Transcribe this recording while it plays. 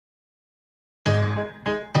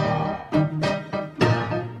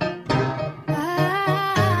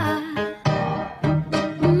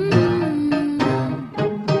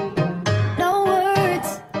No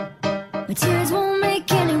words, but tears won't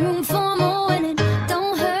make any room for more, and it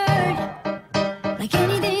don't hurt like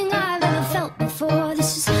anything I've ever felt before.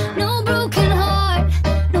 This is no broken heart,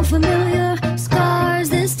 no familiar scars.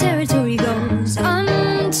 This territory goes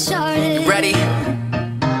uncharted. You ready?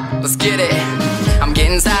 Let's get it. I'm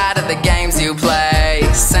getting tired of the games you play.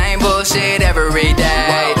 Same bullshit every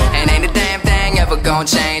day. And ain't a damn thing ever gonna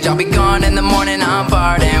change. I'll be gone in the morning, I'm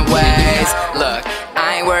parting ways. Look,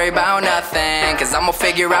 I ain't worried about nothing, cause I'ma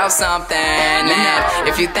figure out something. And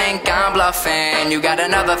if you think I'm bluffing, you got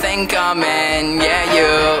another thing coming. Yeah,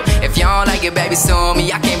 you. If you don't like it, baby, sue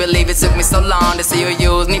me. I can't believe it took me so long to see you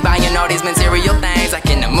use me, buying all these material things. Like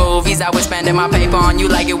in the movies, I was spending my paper on you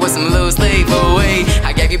like it was some loose leaf. Ooh-wee.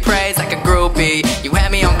 I gave you praise like a groupie. You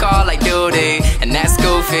had me on call like duty, and that's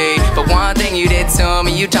goofy. But one thing you did to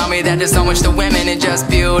me, you taught me that there's so much to women and just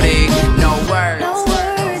beauty. No words. No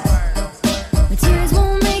words, but tears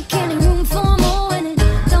won't make any room for more, and it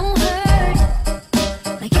don't hurt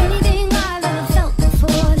like anything I've ever felt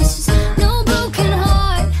before. This is no broken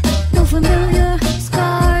heart, no familiar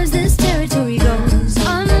scars. This territory goes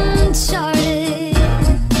uncharted.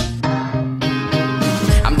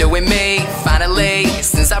 I'm doing me, finally,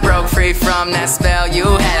 since I broke free from that spell you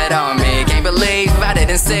had on me. Can't believe I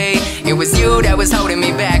didn't see it was you that was holding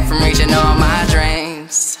me back from reaching all my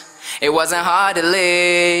dreams. It wasn't hard to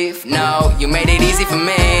leave, no, you made it easy for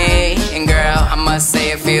me. And girl, I must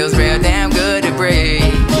say it feels real damn good to breathe.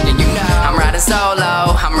 And you know, I'm riding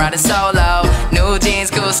solo. New jeans,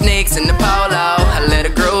 cool sneaks, and the polo. A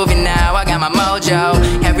little groovy now, I got my mojo.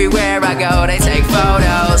 Everywhere I go, they take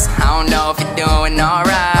photos. I don't know if you're doing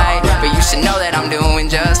alright, but you should know that I'm doing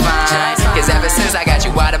just fine. Cause ever since I got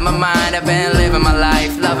you out of my mind, I've been living my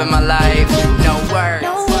life, loving my life.